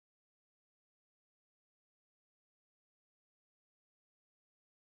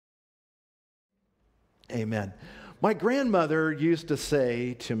Amen. My grandmother used to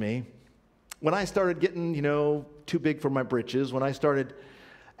say to me, when I started getting, too big for my britches, when I started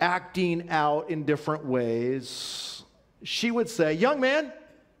acting out in different ways, she would say, "Young man,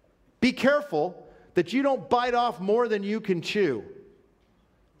 be careful that you don't bite off more than you can chew."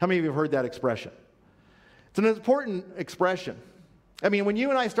 How many of you have heard that expression? It's an important expression. I mean, when you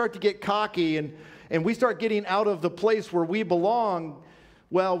and I start to get cocky and we start getting out of the place where we belong,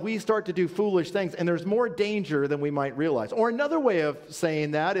 well, we start to do foolish things, and there's more danger than we might realize. Or another way of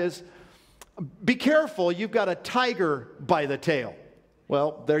saying that is, be careful, you've got a tiger by the tail.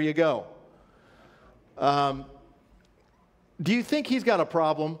 Well, there you go. Do you think he's got a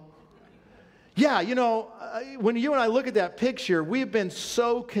problem? Yeah, when you and I look at that picture, we've been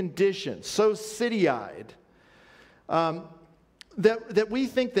so conditioned, so city-eyed, that we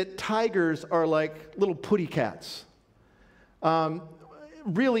think that tigers are like little putty cats.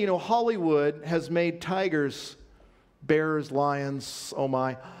 Really, Hollywood has made tigers, bears, lions, oh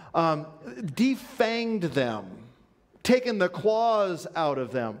my, defanged them, taken the claws out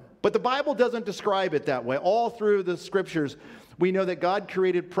of them. But the Bible doesn't describe it that way. All through the scriptures, we know that God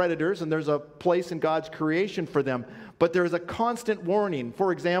created predators, and there's a place in God's creation for them. But there's a constant warning.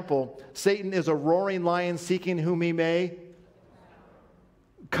 For example, Satan is a roaring lion seeking whom he may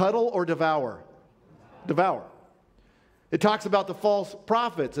cuddle or devour. Devour. It talks about the false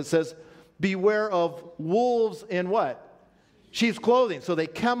prophets. It says, beware of wolves in what? Sheep's clothing. So they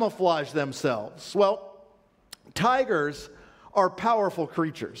camouflage themselves. Well, tigers are powerful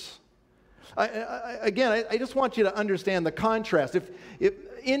creatures. I just want you to understand the contrast. If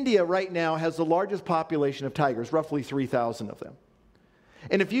India right now has the largest population of tigers, roughly 3,000 of them.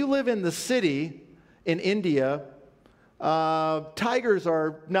 And if you live in the city in India, tigers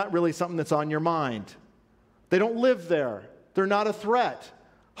are not really something that's on your mind. They don't live there. They're not a threat.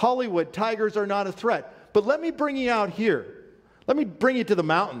 Hollywood, tigers are not a threat. But let me bring you out here. Let me bring you to the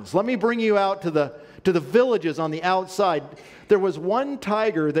mountains. Let me bring you out to the villages on the outside. There was one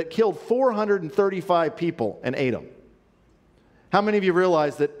tiger that killed 435 people and ate them. How many of you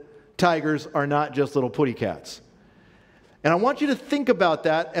realize that tigers are not just little putty cats? And I want you to think about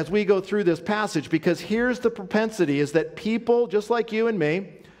that as we go through this passage, because here's the propensity, is that people just like you and me,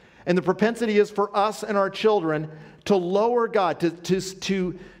 and the propensity is for us and our children to lower God,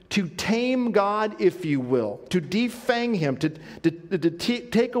 to tame God, if you will, to defang him, to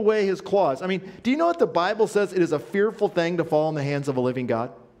take away his claws. I mean, do you know what the Bible says? It is a fearful thing to fall in the hands of a living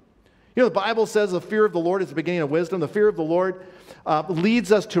God. The Bible says the fear of the Lord is the beginning of wisdom. The fear of the Lord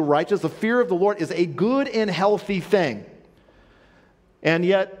leads us to righteousness. The fear of the Lord is a good and healthy thing. And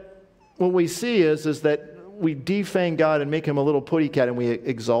yet, what we see is that we defang God and make him a little putty cat, and we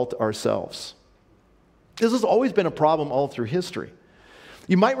exalt ourselves. This has always been a problem all through history.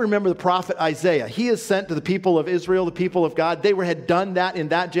 You might remember the prophet Isaiah. He is sent to the people of Israel, the people of God. They had done that in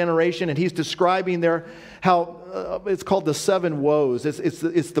that generation, and he's describing how it's called the 7 woes.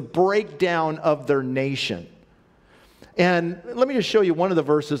 It's the breakdown of their nation. And let me just show you one of the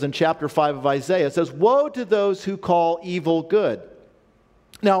verses in chapter 5 of Isaiah. It says, "Woe to those who call evil good."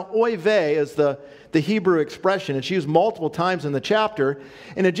 Now, oy vey is the Hebrew expression. It's used multiple times in the chapter,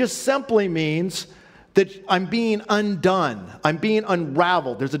 and it just simply means that I'm being undone. I'm being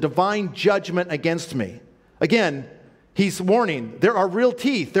unraveled. There's a divine judgment against me. Again, he's warning, there are real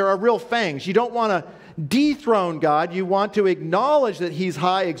teeth. There are real fangs. You don't want to dethrone God. You want to acknowledge that he's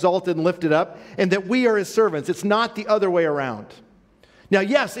high, exalted, and lifted up, and that we are his servants. It's not the other way around. Now,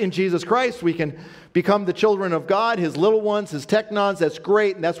 yes, in Jesus Christ, we can become the children of God, his little ones, his teknons. That's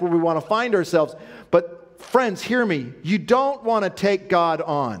great, and that's where we want to find ourselves. But friends, hear me. You don't want to take God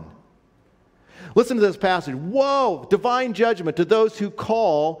on. Listen to this passage. Woe, divine judgment to those who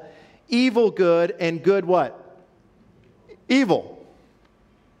call evil good and good what? Evil.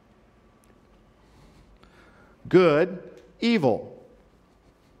 Good, evil.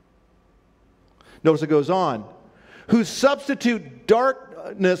 Notice it goes on. Who substitute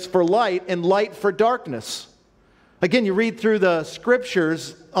darkness for light and light for darkness. Again, you read through the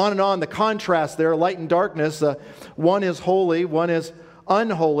scriptures on and on, the contrast there, light and darkness. One is holy, one is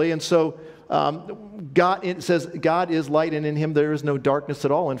unholy. And so it says God is light, and in him there is no darkness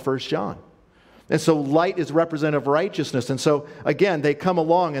at all in 1 John. And so light is representative of righteousness. And so, again, they come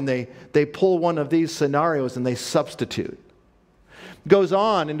along and they pull one of these scenarios and they substitute. Goes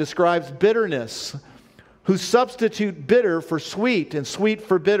on and describes bitterness. Who substitute bitter for sweet and sweet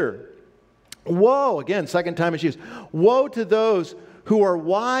for bitter. Woe, again, second time it's used. Woe to those who are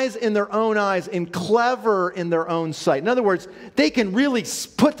wise in their own eyes and clever in their own sight. In other words, they can really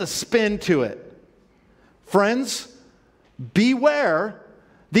put the spin to it. Friends, beware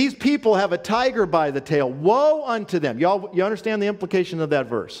These people have a tiger by the tail. Woe unto them. You understand the implication of that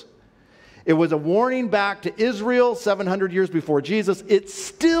verse? It was a warning back to Israel 700 years before Jesus. It's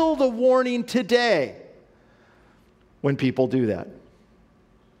still the warning today when people do that.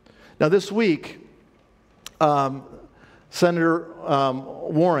 Now this week, Senator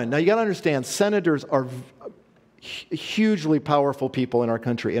Warren, now you got to understand, senators are hugely powerful people in our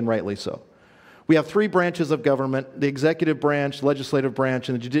country, and rightly so. We have three branches of government: the executive branch, legislative branch,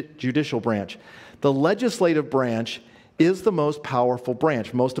 and the judicial branch. The legislative branch is the most powerful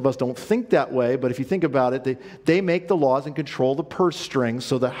branch. Most of us don't think that way, but if you think about it, they make the laws and control the purse strings.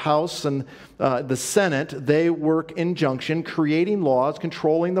 So the House and the Senate, they work in junction, creating laws,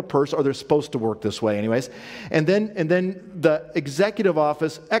 controlling the purse, or they're supposed to work this way anyways. And then the executive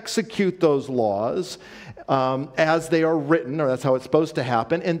office execute those laws as they are written, or that's how it's supposed to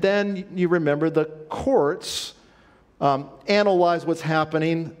happen. And then you remember the courts analyze what's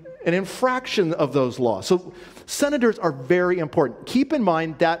happening, an infraction of those laws. So senators are very important. Keep in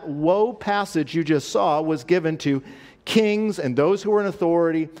mind that woe passage you just saw was given to kings and those who were in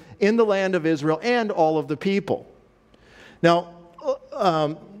authority in the land of Israel and all of the people. Now,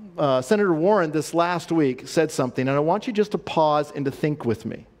 Senator Warren this last week said something, and I want you just to pause and to think with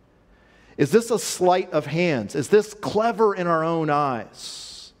me. Is this a sleight of hands? Is this clever in our own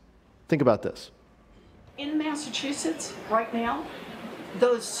eyes? Think about this. In Massachusetts right now,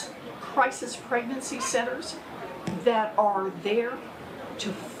 those crisis pregnancy centers that are there to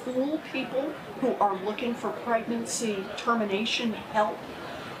fool people who are looking for pregnancy termination help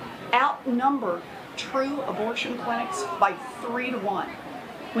outnumber true abortion clinics by 3 to 1.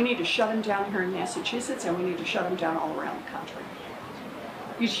 We need to shut them down here in Massachusetts, and we need to shut them down all around the country.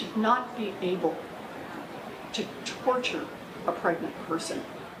 You should not be able to torture a pregnant person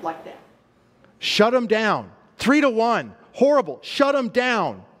like that. Shut them down. 3 to 1. Horrible. Shut them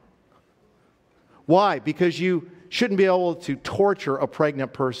down. Why? Because you shouldn't be able to torture a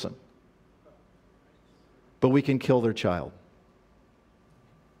pregnant person. But we can kill their child.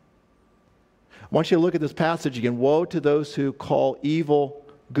 I want you to look at this passage again. Woe to those who call evil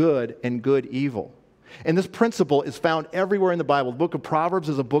good and good evil. And this principle is found everywhere in the Bible. The book of Proverbs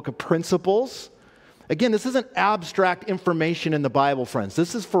is a book of principles. Again, this isn't abstract information in the Bible, friends.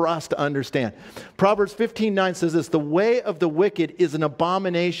 This is for us to understand. Proverbs 15:9 says this: the way of the wicked is an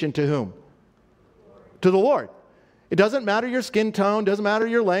abomination to whom? To the Lord. It doesn't matter your skin tone, doesn't matter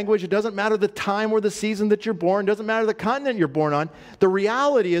your language, it doesn't matter the time or the season that you're born, doesn't matter the continent you're born on. The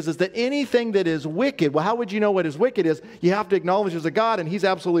reality is that anything that is wicked, well, how would you know what is wicked is? You have to acknowledge there's a God, and He's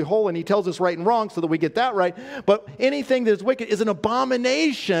absolutely holy, and He tells us right and wrong so that we get that right. But anything that is wicked is an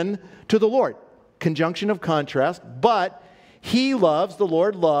abomination to the Lord. Conjunction of contrast, but He loves, the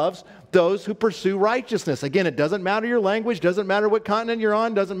Lord loves, those who pursue righteousness. Again, it doesn't matter your language, doesn't matter what continent you're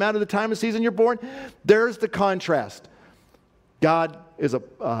on, doesn't matter the time of season you're born. There's the contrast. God is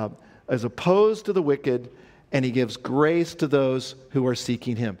opposed to the wicked, and He gives grace to those who are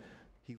seeking Him.